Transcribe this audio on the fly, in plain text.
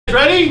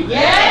Ready?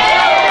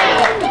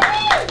 Yeah!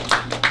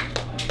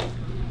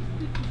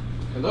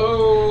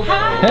 Hello.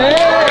 Hi. Hey.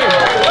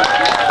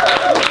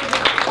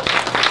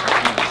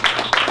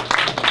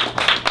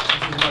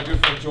 This is my good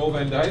friend Joel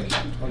Van Dyke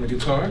on the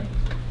guitar.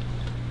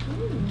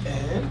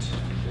 And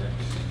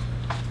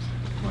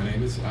my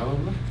name is Aloe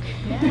Blacc.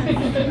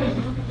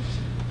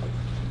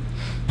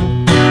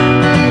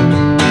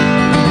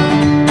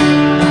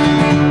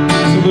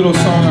 It's a little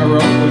song I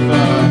wrote with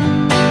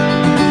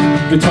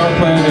guitar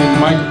player named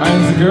Mike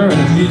Einziger and a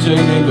DJ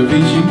named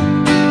Avicii.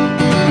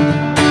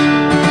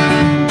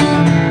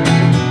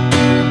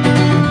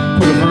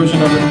 Put a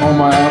version of it on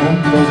my album.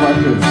 It goes like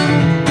this.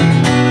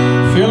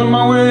 Feeling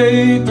my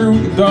way through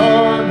the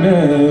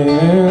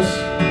darkness,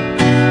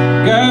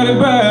 guided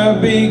by a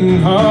beating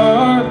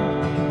heart.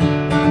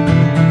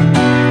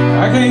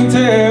 I can't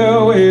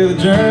tell where the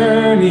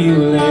journey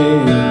will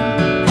end,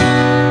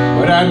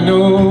 but I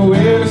know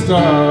where to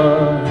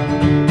start.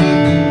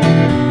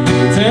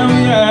 They tell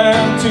me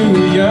I'm too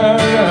young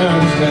to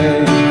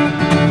understand.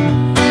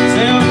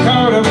 Say I'm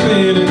caught up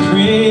in a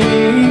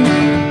dream.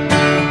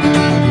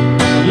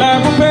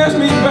 Life will pass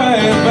me by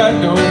if I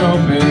don't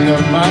open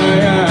up my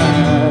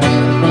eyes.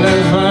 Well,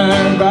 that's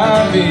fine by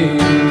me.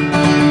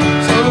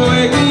 So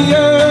wake me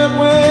up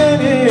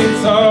when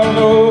it's all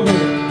over,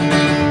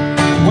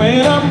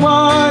 when I'm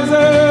wiser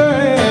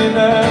and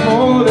I'm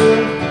older.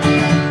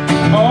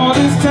 All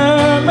this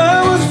time I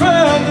was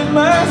finding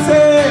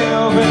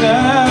myself, and I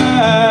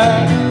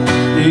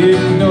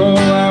didn't know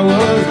I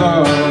was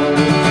lost.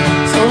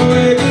 So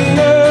wake me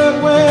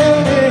up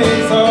when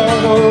it's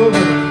all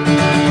over,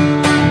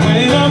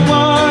 when I'm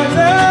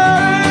wiser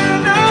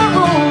and I'm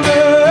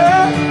older.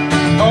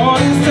 All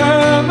this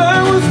time I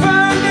was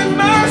finding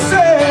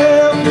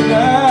myself, and I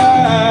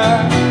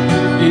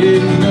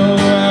didn't know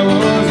I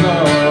was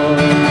lost.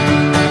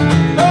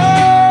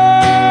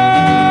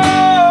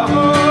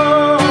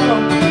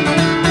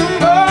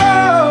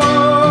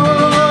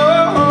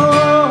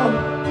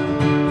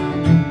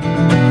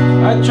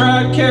 I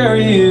tried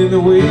carrying the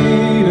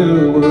weight of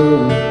the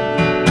world,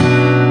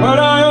 but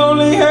I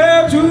only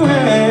have two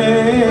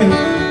hands.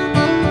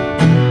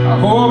 I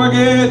hope I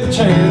get the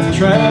chance to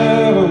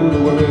travel the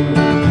world,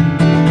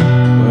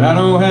 but I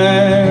don't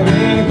have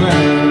any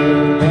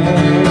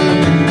plans.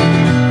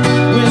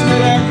 Wish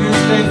that I could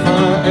stay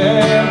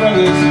forever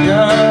this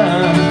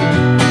young,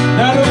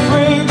 not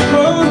afraid to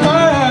close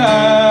my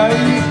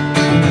eyes.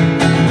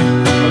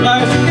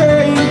 Life's a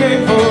game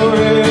made for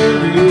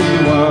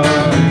everyone,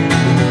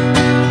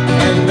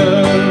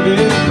 love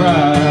is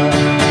pride.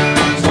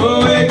 So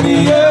wake me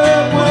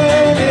up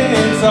when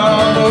it's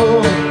all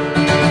over,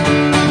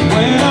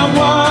 when I'm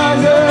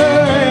wiser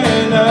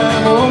and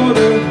I'm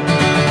older.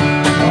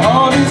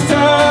 All this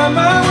time I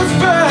was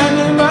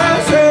finding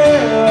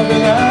myself,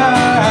 and I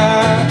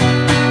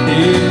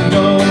didn't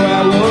know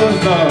I was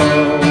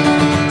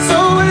lost. So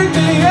wake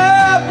me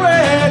up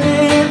when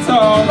it's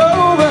all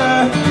over,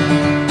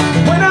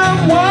 when I'm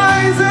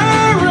wiser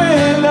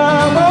and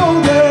I'm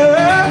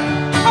older.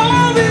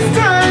 All this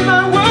time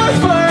I was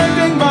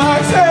finding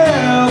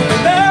myself,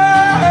 and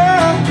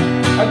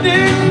I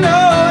didn't know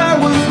I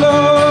was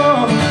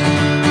lost.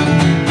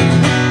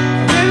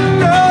 Didn't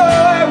know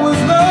I was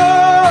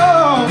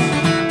lost.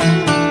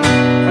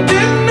 I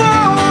didn't know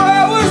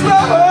I was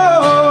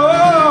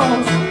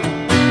lost.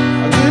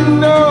 I didn't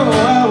know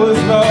I was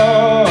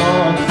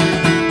lost.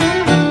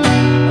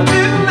 I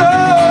didn't know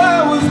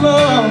I was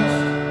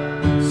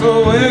lost. So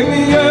wake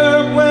me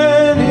up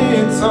when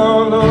it's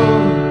all over,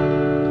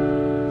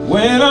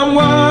 when I'm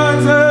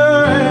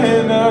wiser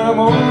and I'm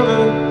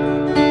older.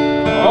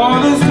 All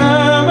this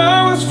time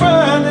I was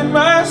finding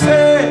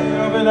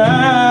myself, and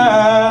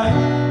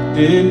I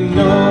didn't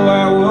know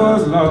I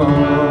was lost.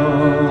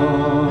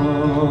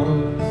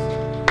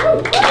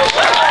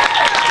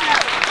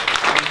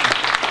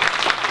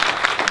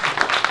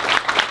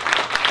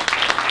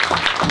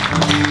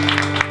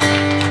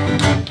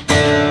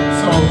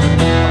 So,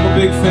 I'm a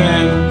big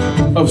fan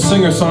of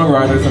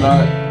singer-songwriters, and I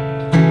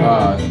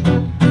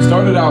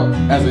started out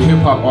as a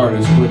hip-hop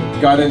artist, but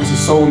got into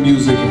soul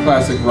music and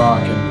classic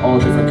rock and all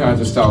different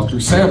kinds of styles through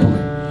sampling.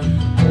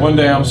 One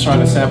day I was trying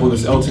to sample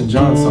this Elton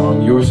John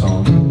song, Your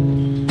Song,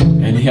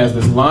 and he has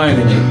this line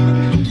in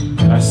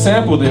it, and I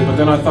sampled it, but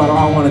then I thought, oh,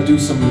 I want to do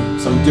some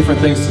different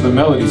things to the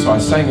melody, so I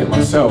sang it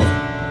myself,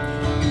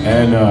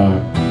 and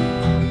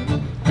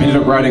ended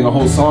up writing a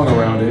whole song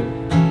around it,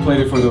 played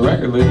it for the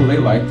record label, they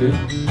liked it,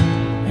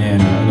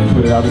 and they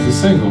put it out as a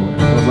single, and it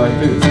goes like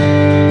this.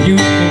 You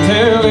can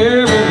tell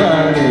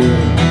everybody,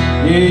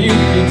 yeah, you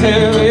can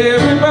tell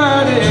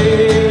everybody,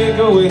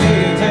 go ahead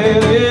and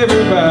tell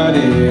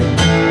everybody,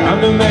 I'm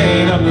the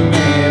man, I'm the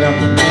man, I'm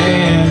the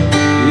man,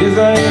 yes I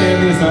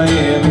am, yes I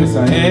am, yes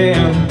I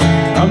am,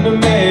 I'm the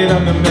man,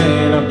 I'm the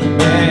man, I'm the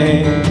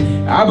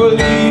man. I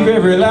believe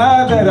every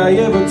lie that I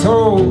ever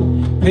told,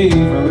 paid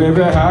for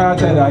every heart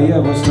that I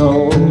ever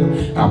stole.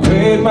 I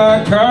played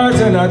my cards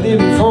and I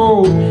didn't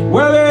fold,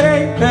 well it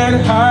ain't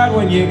that hard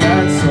when you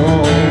got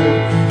sold.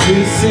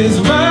 This is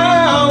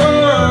my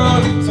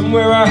world,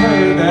 somewhere I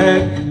heard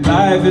that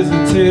life life is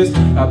a test.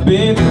 I've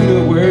been through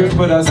the worst,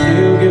 but I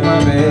still give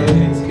my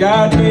best.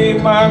 God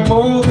made my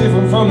mold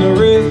different from the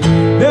rest.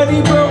 Then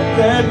he broke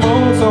that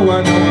mold, so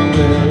I know I'm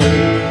blessed.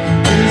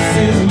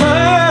 This is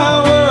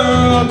my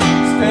world.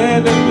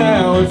 Stand up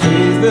now and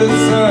face the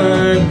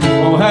sun.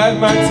 Won't hide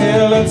my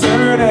tail or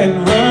turn and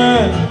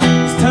run.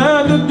 It's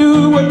time to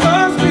do what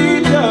must be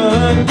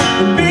done,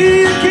 and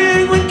be a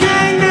king when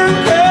kingdom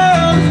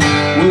comes.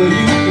 Well,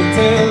 you can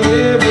tell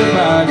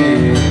everybody.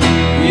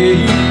 Yeah,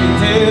 you can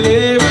tell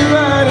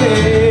everybody.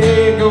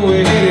 Go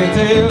ahead and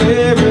tell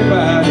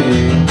everybody.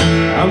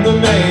 I'm the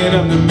man,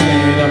 I'm the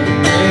man, I'm the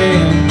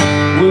man.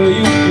 Well,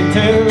 you can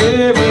tell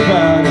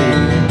everybody.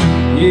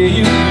 Yeah,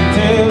 you can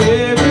tell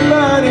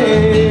everybody.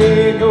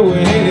 Go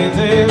ahead and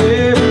tell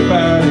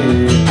everybody.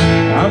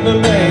 I'm the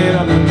man,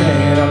 I'm the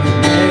man, I'm the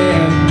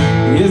man.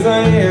 Yes, I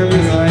am,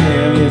 yes, I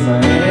am, yes, I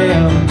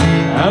am.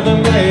 I'm the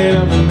man,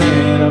 I'm the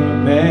man, I'm the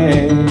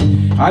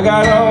man. I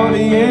got all the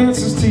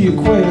answers to your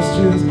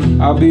questions.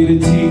 I'll be the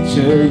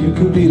teacher, you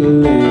could be the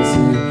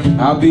lesson.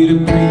 I'll be the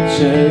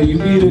preacher, you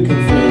be the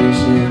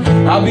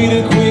confession. I'll be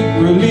the quick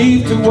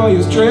relief to all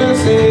your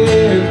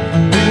stressing.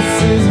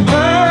 This is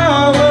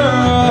my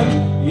world.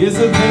 It's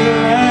a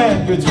thin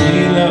line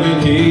between love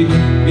and hate.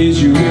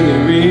 Is you really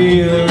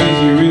real or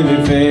is you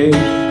really fake?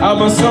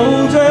 I'm a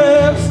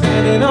soldier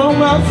standing on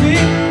my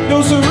feet.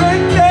 No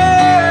surrender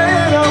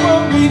and I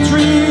won't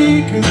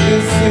retreat. Cause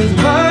this is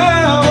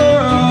my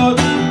world.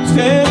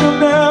 Stand up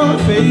now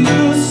and face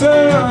the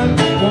sun.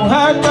 Won't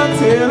hide my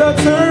tail or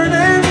turn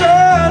and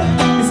run.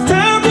 It's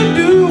time to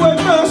do what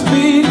must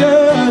be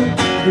done,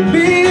 and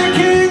be a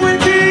king when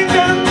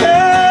kingdom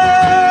comes.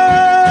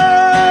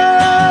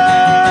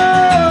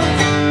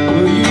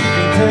 Well, you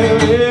can tell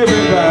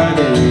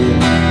everybody.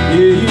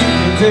 Yeah, you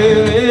can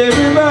tell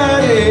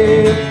everybody.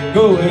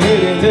 Go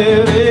ahead and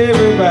tell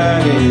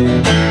everybody.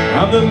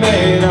 I'm the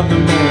man, I'm the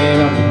man,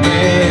 I'm the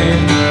man.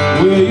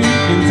 Well, you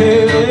can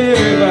tell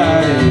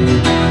everybody.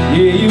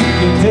 Yeah, you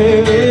can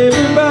tell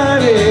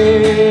everybody.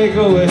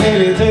 Go ahead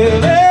and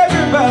tell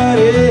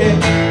everybody.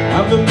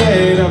 I'm the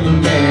man, I'm the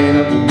man,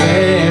 I'm the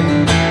man.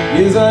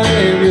 Yes, I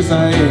am, yes, I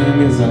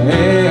am, yes, I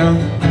am.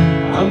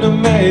 I'm the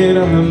man,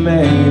 I'm the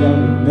man,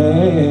 I'm the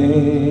man.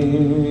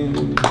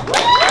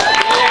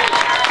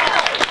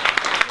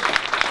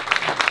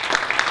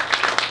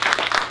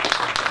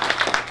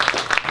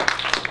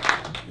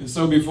 And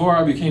so before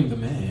I became the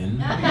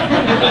man,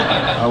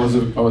 I was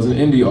an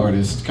indie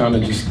artist, kind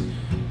of just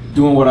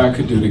doing what I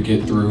could do to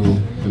get through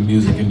the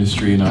music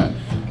industry, and I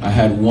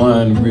had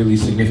one really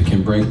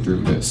significant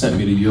breakthrough that sent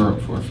me to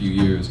Europe for a few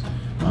years.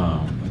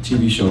 A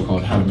TV show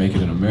called How to Make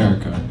It in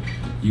America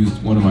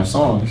used one of my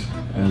songs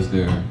as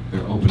their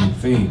opening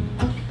theme,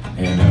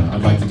 and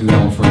I'd like to do that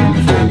one for you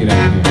before we get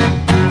out of here.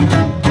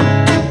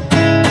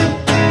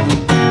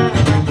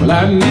 Well,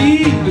 I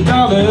need a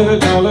dollar,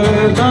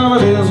 dollar,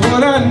 dollar is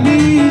what I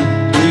need.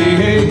 Hey,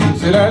 hey,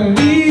 said I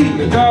need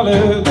a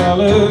dollar,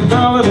 dollar,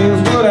 dollar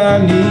is what I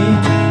need.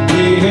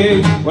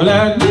 Hey, well,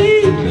 I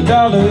need a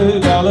dollar,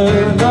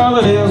 dollar,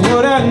 dollar is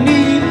what I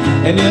need.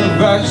 And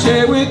if I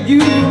share with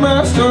you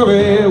my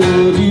story,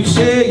 would you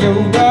share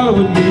your dollar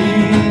with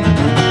me?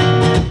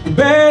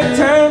 Bad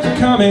times are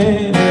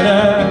coming and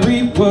I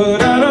reap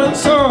what I done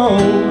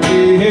sown.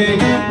 Hey, hey,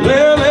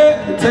 well,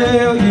 let me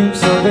tell you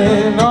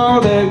something, all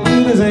that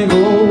glitters ain't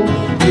gold.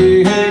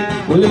 Hey,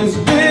 hey, well, it's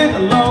been a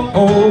long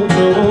old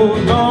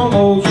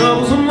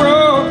troublesome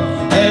road,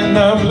 and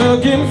I'm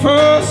looking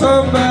for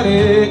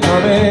somebody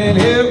come and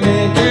help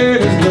me carry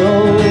this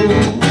load.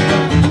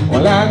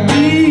 Well, I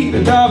need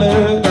a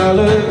dollar,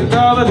 dollar,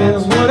 dollar,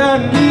 that's what I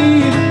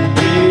need.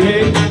 Hey,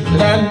 hey,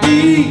 but I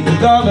need a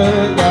dollar,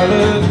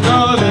 dollar,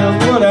 dollar,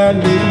 that's what I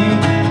need.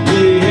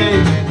 Hey, hey,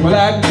 well,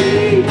 I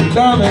need a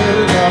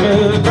dollar,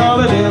 dollar,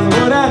 dollar, that's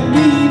what I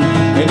need.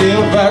 And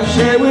if I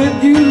share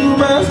with you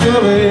my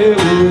story,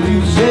 would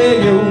you share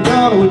your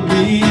dollar with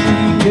me?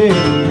 Yeah.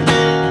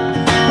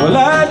 Well,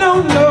 I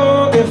don't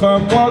know if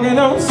I'm walking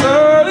on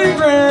solid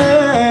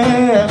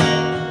ground,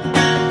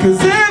 'cause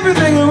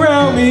everything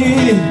around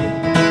me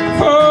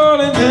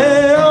falling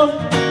down,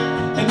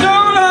 and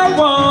all I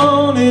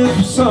want is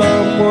for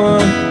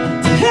someone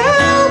to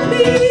help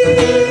me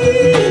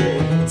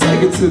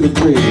take it to the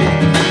bridge.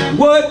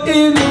 What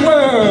in the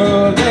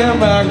world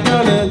am I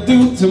gonna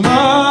do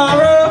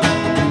tomorrow?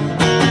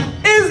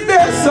 Is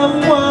there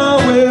someone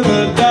with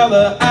a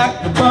dollar I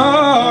can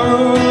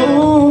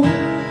borrow?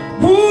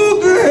 Who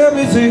could help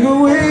me take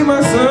away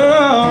my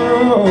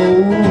sorrow?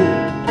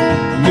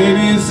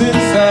 Maybe it's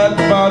inside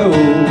the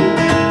bottle.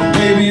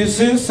 Maybe it's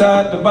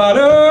inside the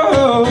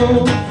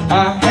bottle.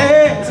 I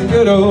had some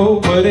good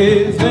old, but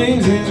his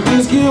name's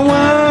whiskey and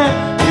wine.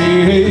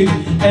 Hey,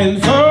 and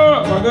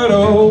for my good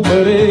old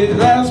buddies,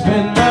 I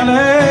spent my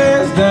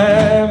last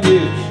dime.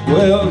 Yeah,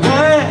 well,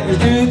 wine is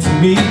good to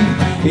me.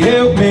 He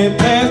helped me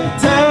pass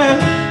the time,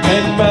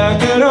 and my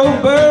good old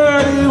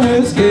buddy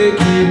whiskey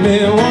keep me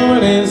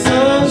warm in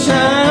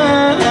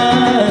sunshine.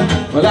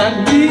 Well, I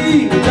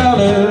need a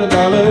dollar,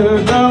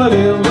 dollar, dollar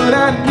is what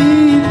I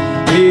need.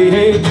 Hey,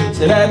 hey,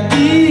 said I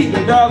need a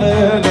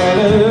dollar,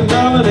 dollar,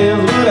 dollar is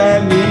what I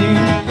need.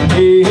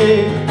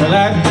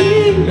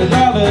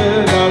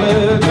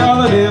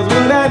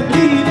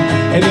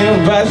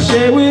 I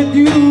share with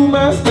you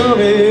my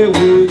story?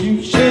 Would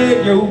you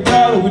share your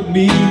dollar with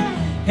me?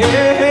 Hey,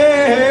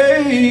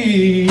 hey,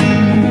 hey.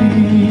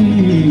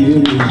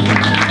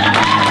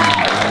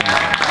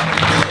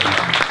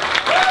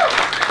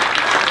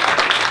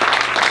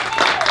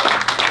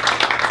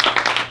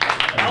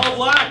 Aloe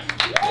Blacc.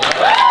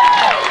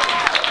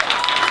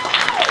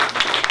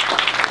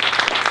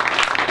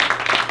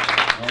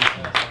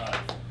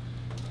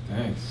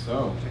 Thanks.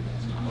 So,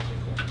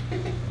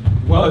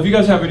 well, if you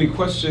guys have any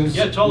questions,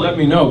 yeah, totally. let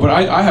me know. But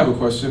I have a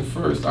question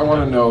first. I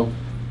want to know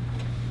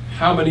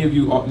how many of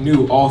you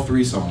knew all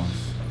 3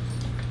 songs?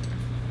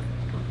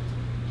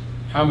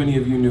 How many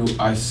of you knew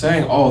I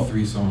sang all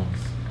 3 songs?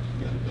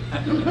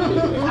 I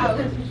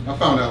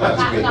found out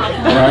last week.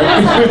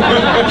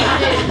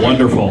 Right?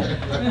 Wonderful.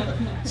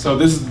 So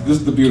this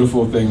is the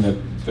beautiful thing that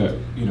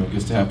you know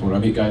gets to happen when I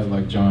meet guys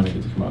like John and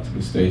get to come out to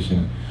the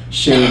station,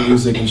 share the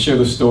music and share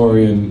the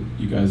story, and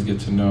you guys get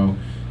to know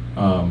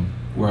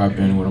where I've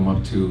been, what I'm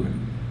up to,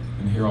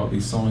 and hear all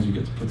these songs you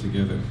get to put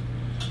together.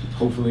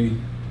 Hopefully,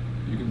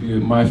 you can be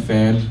my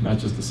fan, not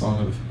just a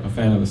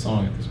fan of the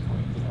song at this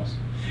point.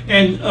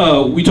 And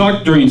we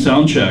talked during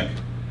sound check,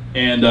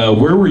 and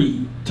where were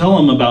you? Tell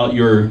them about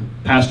your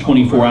past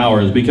 24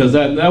 hours, because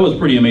that was a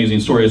pretty amazing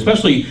story,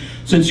 especially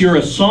since you're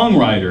a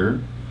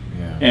songwriter.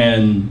 Yeah.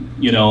 And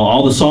you know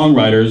all the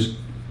songwriters,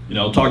 you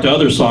know, talk to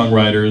other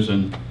songwriters,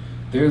 and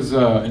there's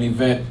an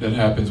event that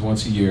happens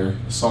once a year,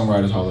 the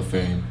Songwriters Hall of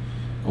Fame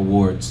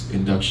Awards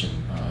induction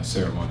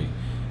ceremony,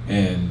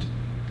 and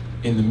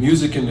in the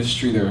music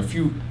industry there are a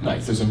few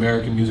nights. There's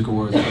American Music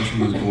Awards, Country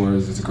Music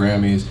Awards, there's the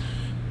Grammys,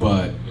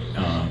 but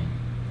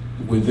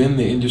within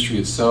the industry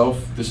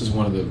itself, this is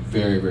one of the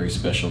very, very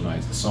special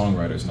nights, the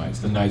Songwriters Nights,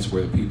 the nights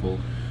where the people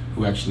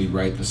who actually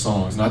write the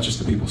songs, not just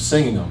the people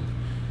singing them,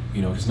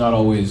 you know, because not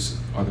always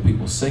are the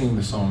people singing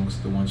the songs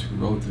the ones who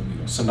wrote them. You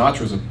know,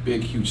 Sinatra's a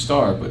big, huge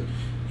star, but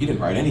he didn't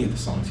write any of the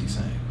songs he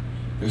sang.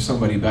 There's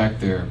somebody back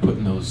there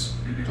putting those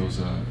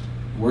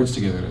words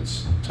together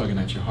that's tugging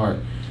at your heart.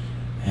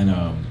 And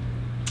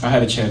I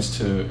had a chance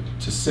to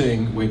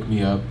sing "Wake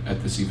Me Up"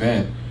 at this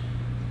event,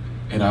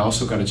 and I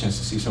also got a chance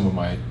to see some of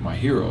my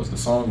heroes, the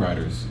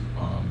songwriters,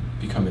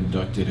 become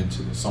inducted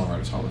into the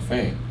Songwriters Hall of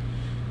Fame.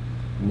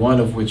 One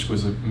of which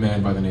was a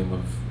man by the name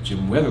of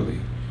Jim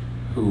Weatherly,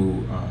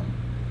 who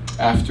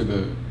after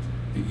the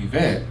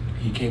event,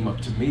 he came up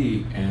to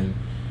me and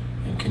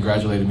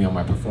congratulated me on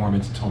my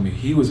performance and told me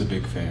he was a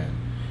big fan.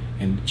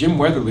 And Jim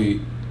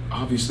Weatherly,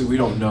 obviously you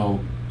don't know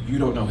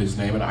his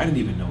name, and I didn't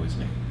even know his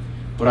name,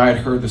 but I had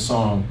heard the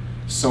song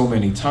so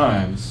many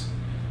times.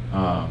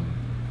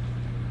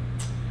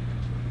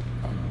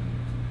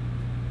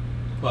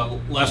 well,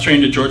 Last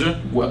Train to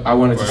Georgia. Well, I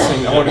wanted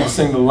to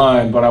sing the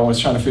line, but I was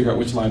trying to figure out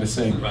which line to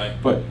sing. Right.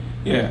 But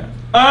yeah,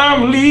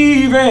 I'm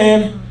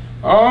leaving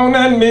on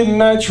that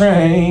midnight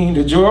train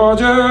to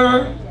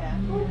Georgia,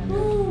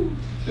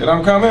 that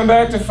I'm coming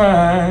back to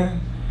find,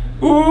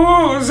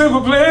 ooh, a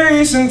simple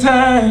place and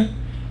time.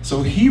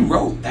 So he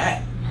wrote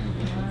that,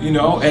 you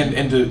know,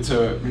 and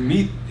to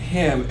meet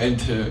him and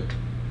to,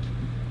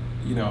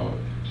 you know,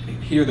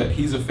 hear that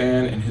he's a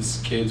fan and his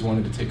kids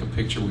wanted to take a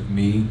picture with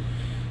me,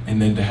 and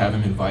then to have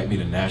him invite me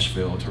to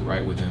Nashville to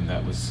write with him,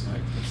 that was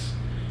like,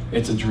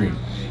 it's a dream.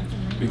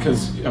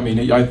 Because, I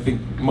mean, I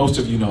think most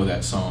of you know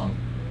that song,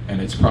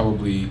 and it's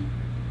probably,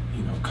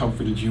 you know,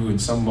 comforted you in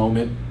some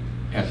moment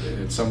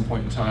at some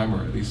point in time,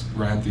 or at least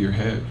ran through your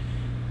head.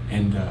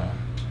 And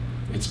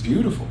it's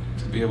beautiful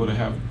to be able to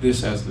have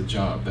this as the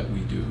job that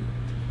we do.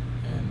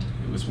 And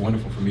it was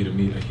wonderful for me to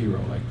meet a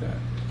hero like that.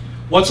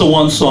 What's the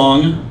one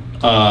song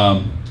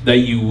that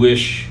you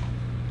wish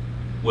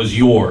was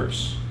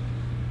yours?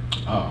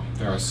 Oh,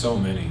 there are so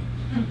many.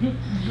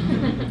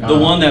 The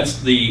one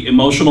that's the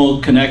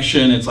emotional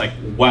connection, it's like,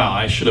 wow,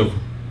 I should have,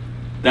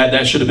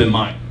 that should have been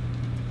mine.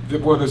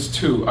 Well, there's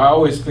 2. I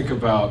always think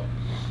about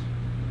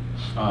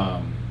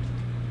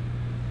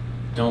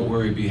Don't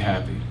Worry, Be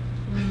Happy.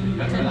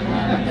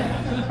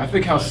 I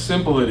think how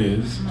simple it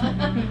is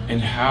and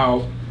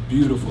how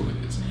beautiful it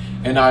is.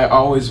 And I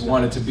always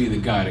wanted to be the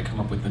guy to come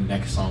up with the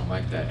next song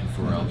like that, and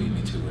Pharrell beat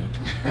me to it.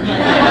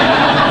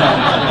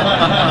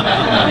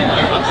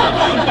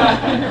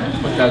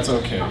 But that's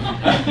okay.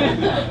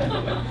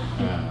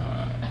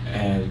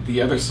 And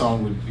the other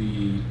song would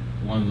be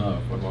One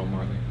Love. What about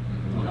Marley?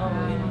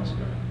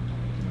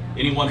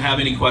 Anyone have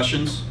any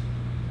questions?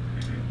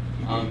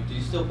 Do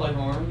you still play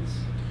horns?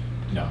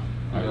 No,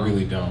 I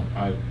really don't.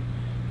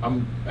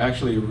 I'm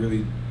actually a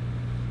really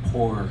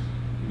poor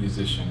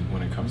musician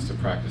when it comes to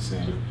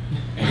practicing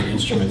any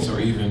instruments or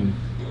even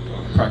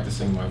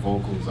practicing my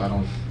vocals. I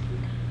don't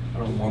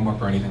warm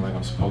up or anything like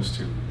I'm supposed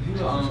to.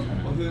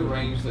 Who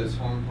arranged those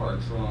horn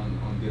parts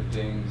on Good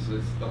Things?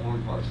 It's the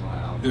horn parts on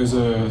that album. There's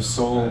a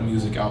soul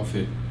music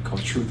outfit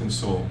called Truth and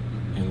Soul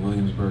in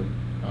Williamsburg,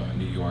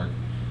 New York,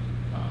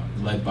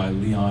 led by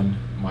Leon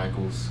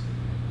Michaels,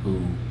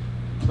 who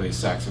plays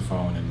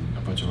saxophone and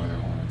a bunch of other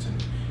horns,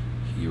 and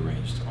he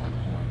arranged all the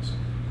horns.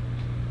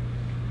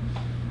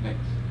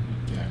 Thanks.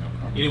 Yeah, no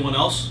problem. Anyone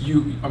else?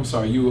 I'm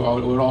sorry, you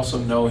would also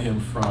know him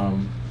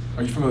from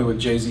Are you familiar with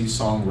Jay-Z's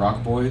song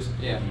Rock Boys?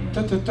 Yeah.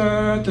 That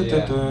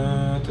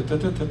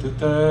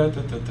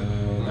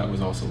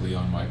was also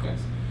Leon Michaels.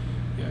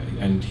 Yeah,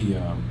 and he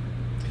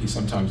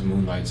sometimes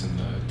moonlights in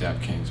the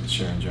Dap Kings with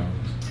Sharon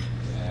Jones.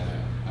 Yeah.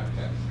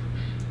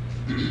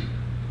 Okay.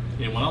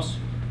 Anyone else?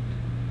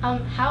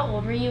 How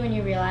old were you when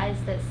you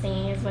realized that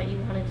singing is what you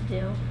wanted to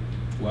do?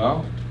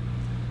 Well,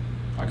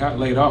 I got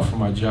laid off from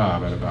my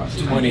job at about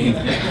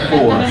 24.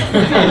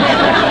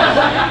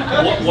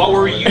 What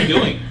were you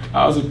doing?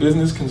 I was a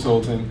business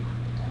consultant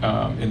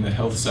in the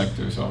health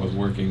sector, so I was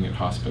working at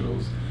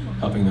hospitals,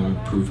 helping them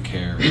improve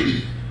care,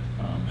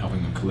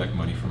 helping them collect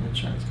money from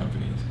insurance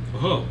companies.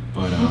 Oh.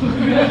 But,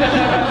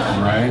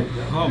 right?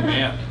 Oh,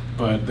 man.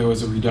 But there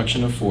was a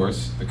reduction of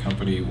force. The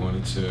company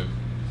wanted to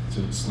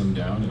slim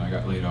down, and I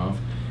got laid off.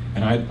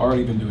 And I'd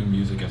already been doing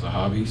music as a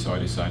hobby, so I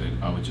decided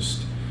I would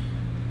just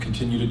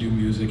continue to do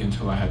music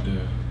until I had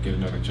to get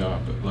another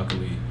job. But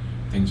luckily,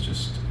 things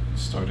just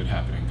started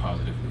happening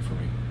positively for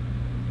me.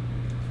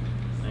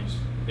 Thanks.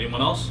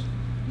 Anyone else?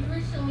 You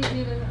recently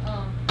did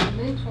a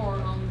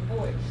mentor on The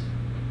Voice.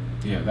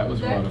 Yeah, that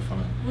was a lot of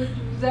fun. Would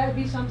that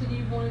be something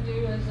you want to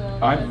do as a...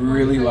 I'd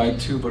really like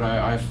to, but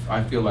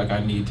I feel like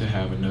I need to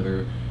have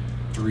another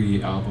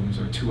 3 albums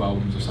or 2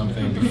 albums or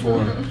something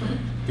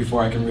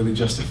before I can really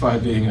justify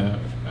being an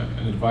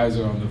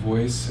advisor on The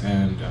Voice.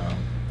 And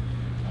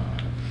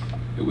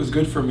it was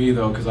good for me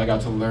though, because I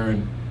got to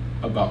learn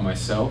about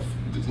myself.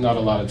 There's not a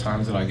lot of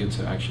times that I get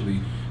to actually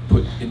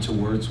put into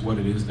words what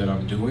it is that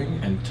I'm doing,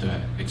 and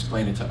to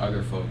explain it to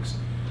other folks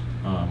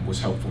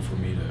was helpful for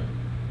me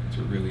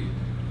to really,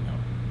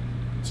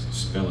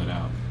 spell it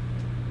out.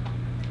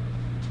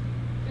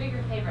 Who are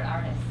your favorite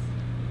artists?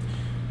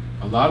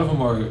 A lot of them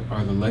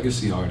are the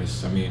legacy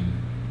artists. I mean,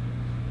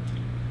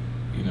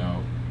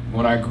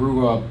 when I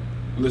grew up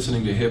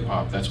listening to hip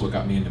hop, that's what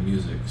got me into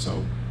music.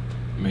 So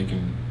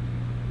making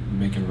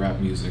rap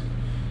music,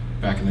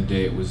 back in the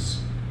day it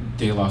was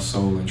De La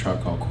Soul and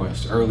Tribe Called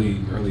Quest, early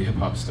hip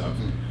hop stuff.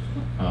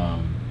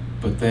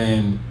 But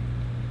then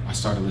I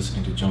started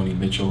listening to Joni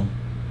Mitchell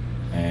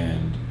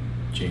and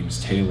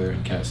James Taylor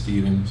and Cat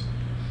Stevens,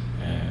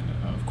 and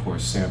of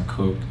course Sam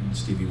Cooke and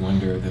Stevie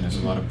Wonder. Then there's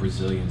a lot of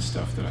Brazilian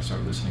stuff that I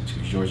started listening to: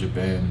 Georgia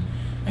Ben,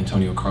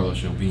 Antonio Carlos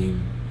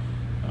Jobim,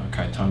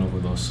 Caetano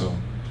Veloso,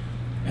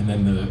 and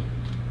then the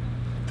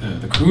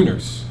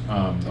crooners,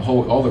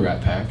 all the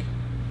Rat Pack,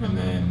 and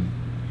then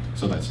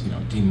so that's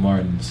Dean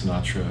Martin,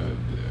 Sinatra,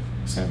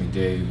 Sammy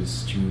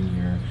Davis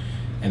Jr.,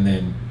 and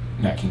then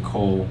Nat King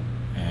Cole,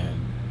 and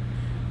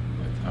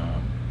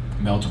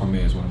Mel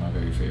Torme is one of my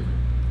very favorite.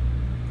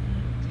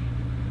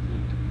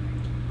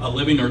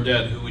 Living or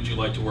dead, who would you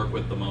like to work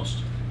with the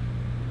most?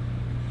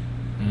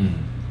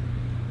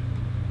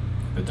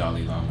 The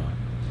Dalai Lama.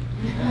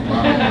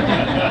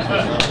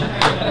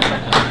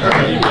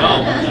 There you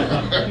go.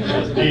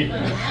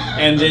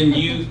 And then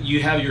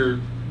you have your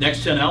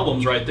next 10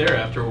 albums right there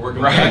after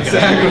working with that guy.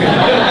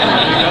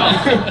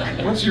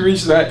 Exactly. Once you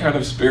reach that kind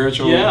of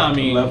spiritual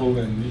level,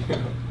 then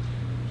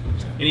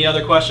Any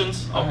other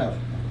questions? I have.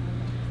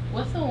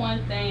 What's the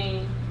one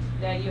thing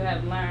that you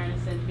have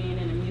learned since being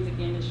in the music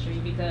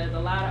industry? Because a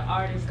lot of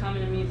artists come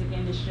in the music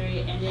industry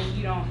and then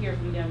you don't hear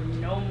from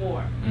them no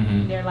more.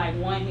 Mm-hmm. They're like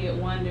one-hit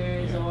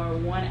wonders or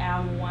one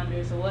album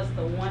wonders. So what's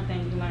the one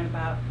thing you learned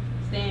about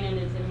staying in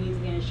this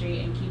music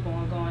industry and keep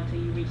on going until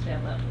you reach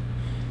that level?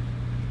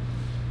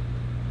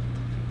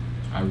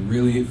 I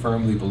really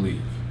firmly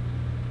believe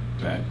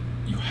that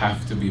you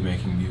have to be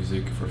making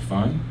music for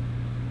fun.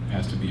 It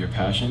has to be your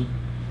passion.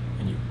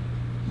 And you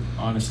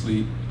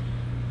honestly,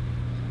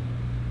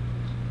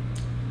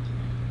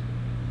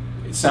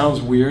 it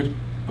sounds weird,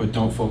 but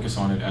don't focus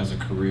on it as a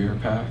career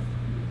path.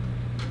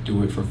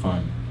 Do it for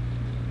fun.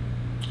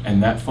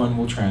 And that fun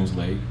will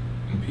translate,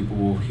 and people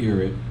will hear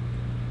it,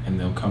 and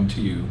they'll come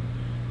to you,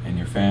 and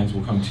your fans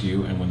will come to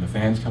you, and when the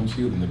fans come to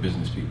you, then the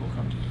business people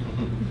come to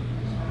you.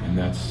 And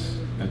that's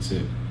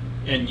it.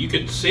 And you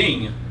could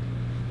sing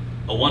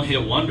a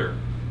one-hit wonder,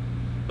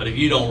 but if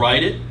you don't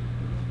write it,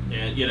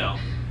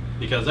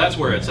 because that's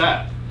where it's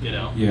at,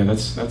 Yeah,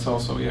 that's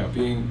also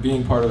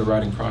being part of the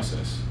writing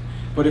process.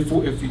 But if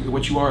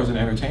what you are is an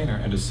entertainer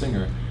and a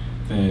singer,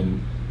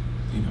 then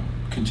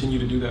continue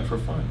to do that for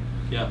fun.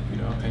 Yeah.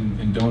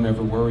 And don't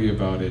ever worry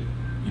about it.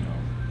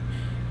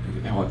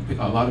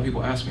 A lot of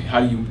people ask me, how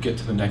do you get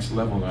to the next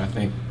level? And I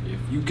think if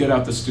you get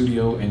out the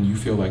studio and you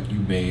feel like you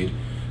made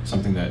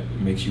something that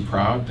makes you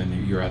proud,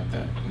 then you're at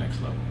that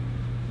next level.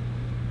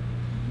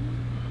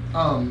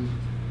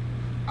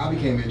 I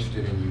became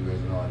interested in you as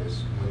an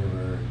artist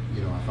whenever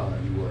I found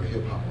out you were a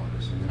hip hop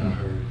artist, and then I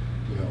heard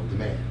the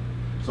man.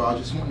 So I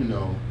just want to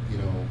know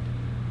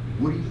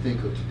what do you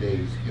think of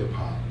today's hip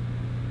hop,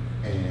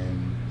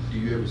 and do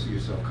you ever see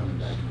yourself coming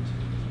back into it?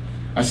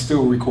 I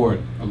still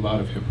record a lot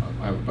of hip hop.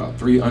 I have about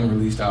 3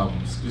 unreleased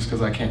albums, just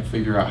because I can't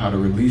figure out how to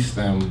release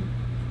them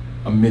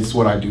amidst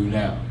what I do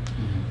now.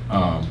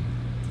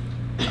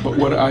 But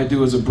what I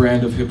do is a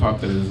brand of hip hop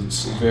that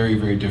is very,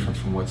 very different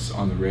from what's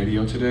on the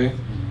radio today,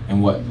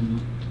 and what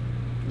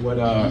what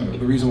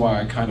the reason why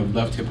I kind of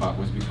left hip hop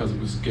was because it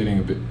was getting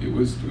a bit. It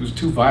was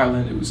too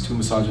violent. It was too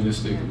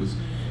misogynistic.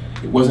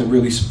 It wasn't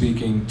really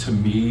speaking to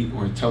me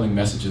or telling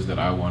messages that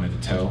I wanted to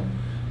tell.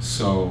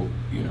 So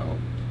you know,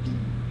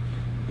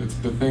 it's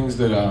the things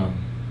that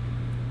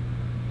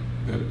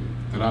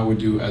that I would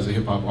do as a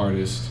hip hop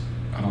artist.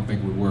 I don't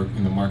think would work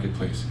in the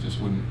marketplace. It just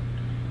wouldn't.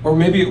 Or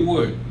maybe it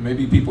would.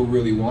 Maybe people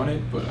really want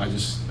it, but I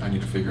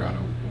need to figure out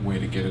a way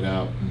to get it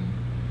out. And,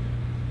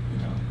 you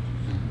know.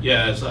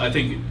 Yeah, so I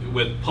think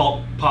with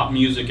pop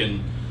music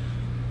and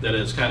that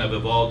has kind of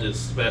evolved,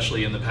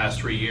 especially in the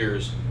past 3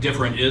 years,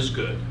 different is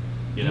good.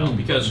 You know,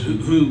 because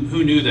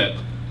who knew that,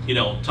 you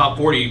know, top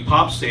 40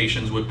 pop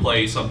stations would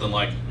play something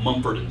like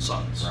Mumford and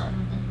Sons. Right.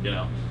 You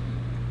know.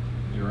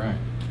 You're right.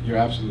 You're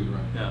absolutely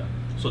right. Yeah.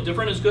 So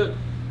different is good.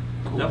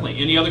 Cool. Definitely.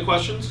 Any other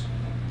questions?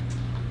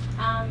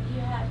 You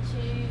have 2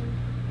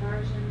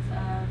 versions of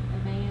a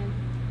band.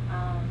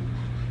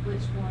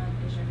 Which one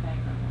is your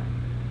favorite one?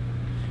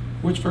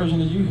 Which version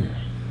did you hear?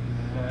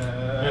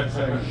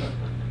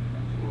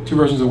 2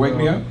 versions of Wake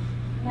Me Up?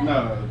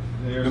 No,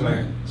 there's Good like,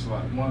 man. it's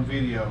like one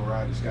video,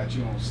 right? It's got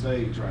you on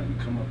stage, right? You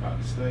come up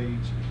out the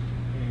stage,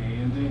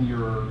 and then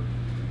your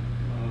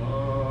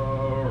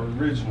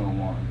original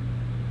one,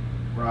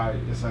 right?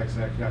 It's like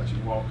got you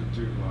walking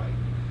through like.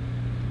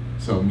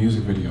 So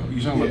music video. You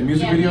talking about Yeah.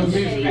 music Yeah, videos?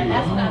 music video.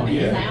 That's what I meant to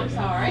yeah. say. I'm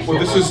sorry. Well,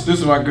 this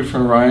is my good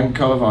friend Ryan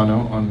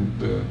Calavano on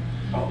the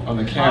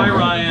camera.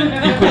 Hi,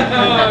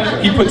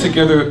 Ryan. He put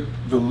together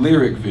the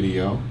lyric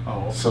video. Oh,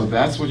 okay. So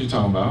that's what you're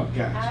talking about.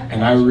 Gotcha.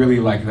 And I really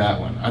like that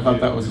one. I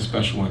thought that was a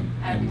special one,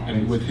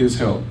 and with his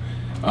help.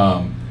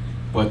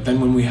 But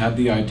then when we had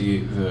the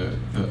idea,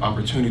 the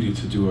opportunity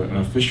to do an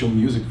official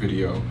music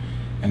video,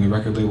 and the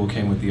record label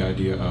came with the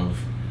idea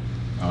of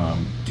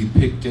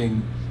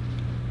depicting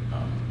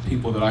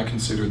people that I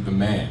considered the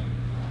man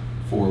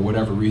for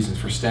whatever reasons,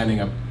 for standing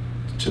up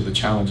to the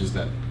challenges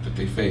that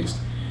they faced.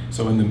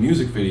 So in the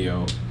music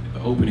video, the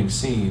opening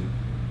scene,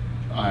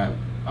 I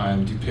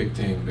am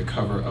depicting the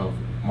cover of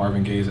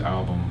Marvin Gaye's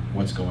album,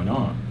 What's Going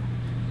On.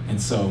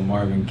 And so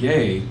Marvin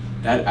Gaye,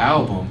 that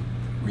album,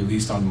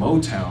 released on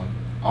Motown,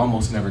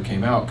 almost never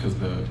came out because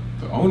the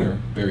owner,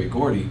 Berry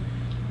Gordy,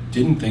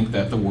 didn't think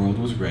that the world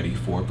was ready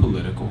for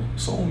political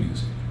soul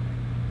music.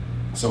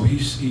 So he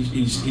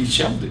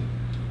shelved it.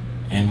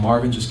 And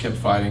Marvin just kept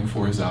fighting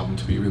for his album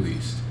to be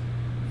released.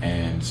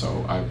 And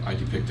so I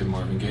depicted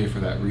Marvin Gaye for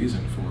that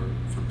reason, for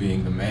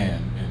being the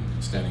man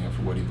and standing up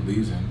for what he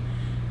believes in.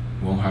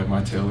 Won't hide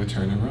my tail or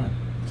turn and run.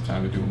 It's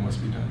time to do what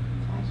must be done.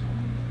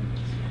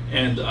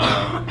 And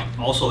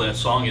also that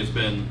song has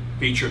been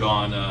featured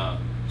on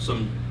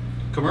some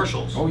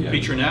commercials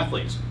featuring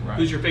athletes. Right.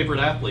 Who's your favorite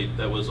athlete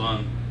that was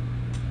on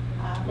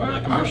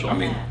that commercial? I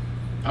mean,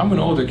 I'm an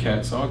older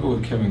cat, so I'll go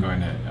with Kevin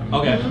Garnett.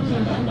 Okay.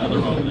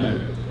 Nothing wrong with that.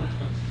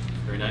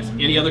 Very nice.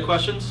 Any other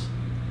questions?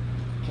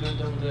 Can I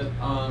double dip?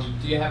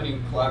 Do you have any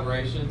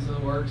collaborations in the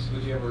works?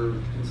 Would you ever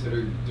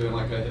consider doing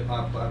like a hip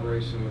hop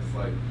collaboration with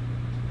like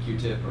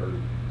Q-Tip or?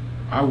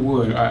 I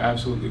would. I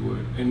absolutely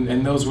would.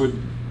 And those would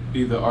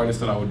be the artists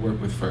that I would work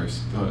with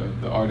first.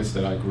 The artists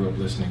that I grew up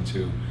listening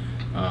to.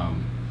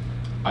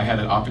 I had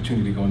an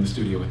opportunity to go in the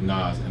studio with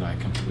Nas, and I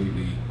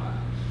completely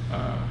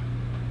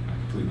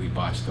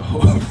botched the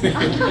whole thing.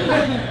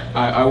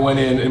 I went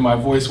in and my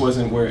voice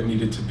wasn't where it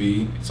needed to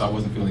be, so I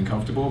wasn't feeling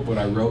comfortable, but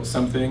I wrote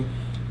something,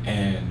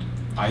 and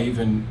I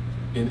even,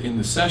 in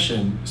the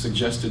session,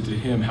 suggested to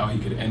him how he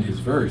could end his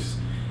verse.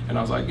 And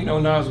I was like, you know,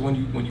 Nas,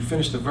 when you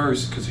finish the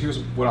verse, because here's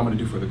what I'm gonna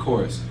do for the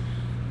chorus.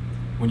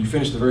 When you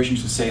finish the verse, you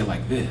should say it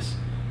like this.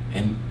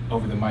 And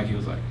over the mic, he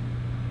was like,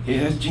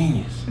 yeah, that's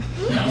genius.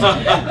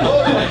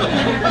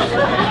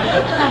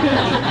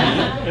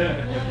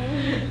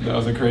 That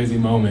was a crazy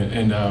moment.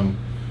 And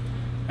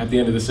at the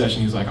end of the session,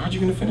 he was like, aren't you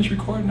gonna finish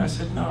recording? I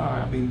said, no,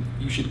 I mean,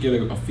 you should get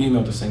a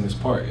female to sing this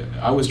part.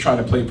 I was trying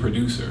to play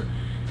producer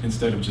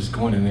instead of just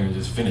going in there and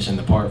just finishing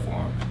the part for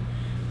him.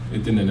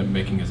 It didn't end up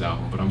making his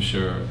album, but I'm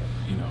sure,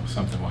 you know,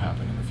 something will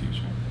happen in the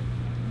future.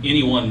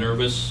 Anyone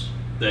nervous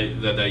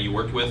that you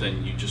worked with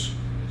and you just,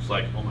 it's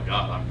like, oh my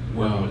God, I'm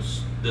working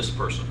with this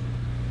person?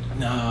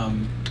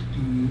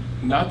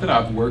 Not that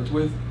I've worked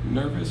with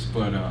nervous,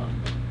 but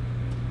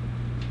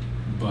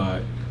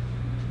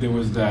there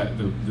was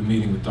the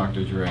meeting with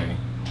Dr. Dre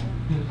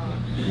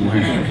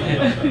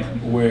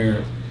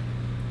where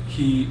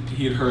he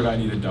had heard I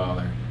Need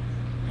 $1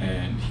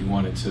 and he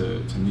wanted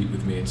to meet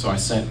with me, and so I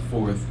sent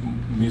forth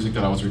music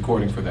that I was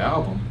recording for the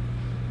album,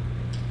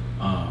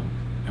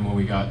 and when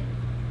we got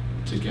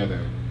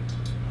together,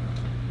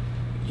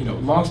 you know,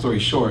 long story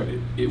short,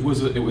 it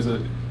was a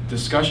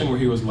discussion where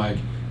he was like,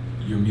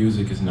 your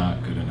music is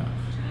not good enough.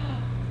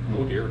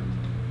 Oh dear.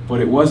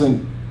 But it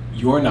wasn't,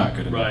 you're not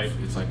good enough. Right.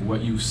 It's like,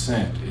 what you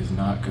sent is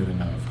not good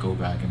enough. Go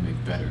back and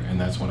make better. And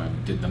that's when I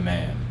did The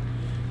Man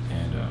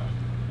and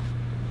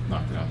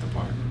knocked it out the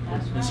park.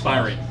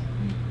 Inspiring.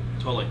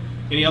 Totally.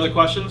 Any other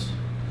questions?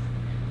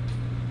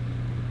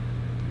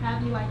 How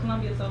do you like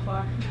Columbia so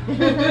far?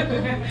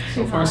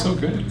 So far, so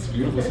good. It's a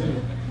beautiful city.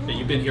 Yeah,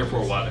 you've been here for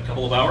what, a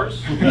couple of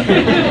hours?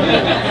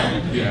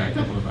 Yeah, a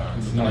couple of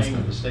hours. The Nice. name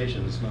of the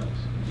station is nice.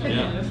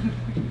 Yeah.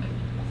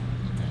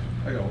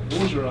 I go,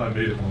 what was your I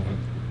made it moment?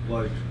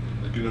 Like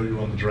you know, you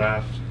were on the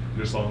draft.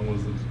 Your song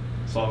was the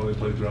song they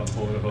played throughout the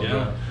whole NFL Yeah.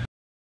 draft.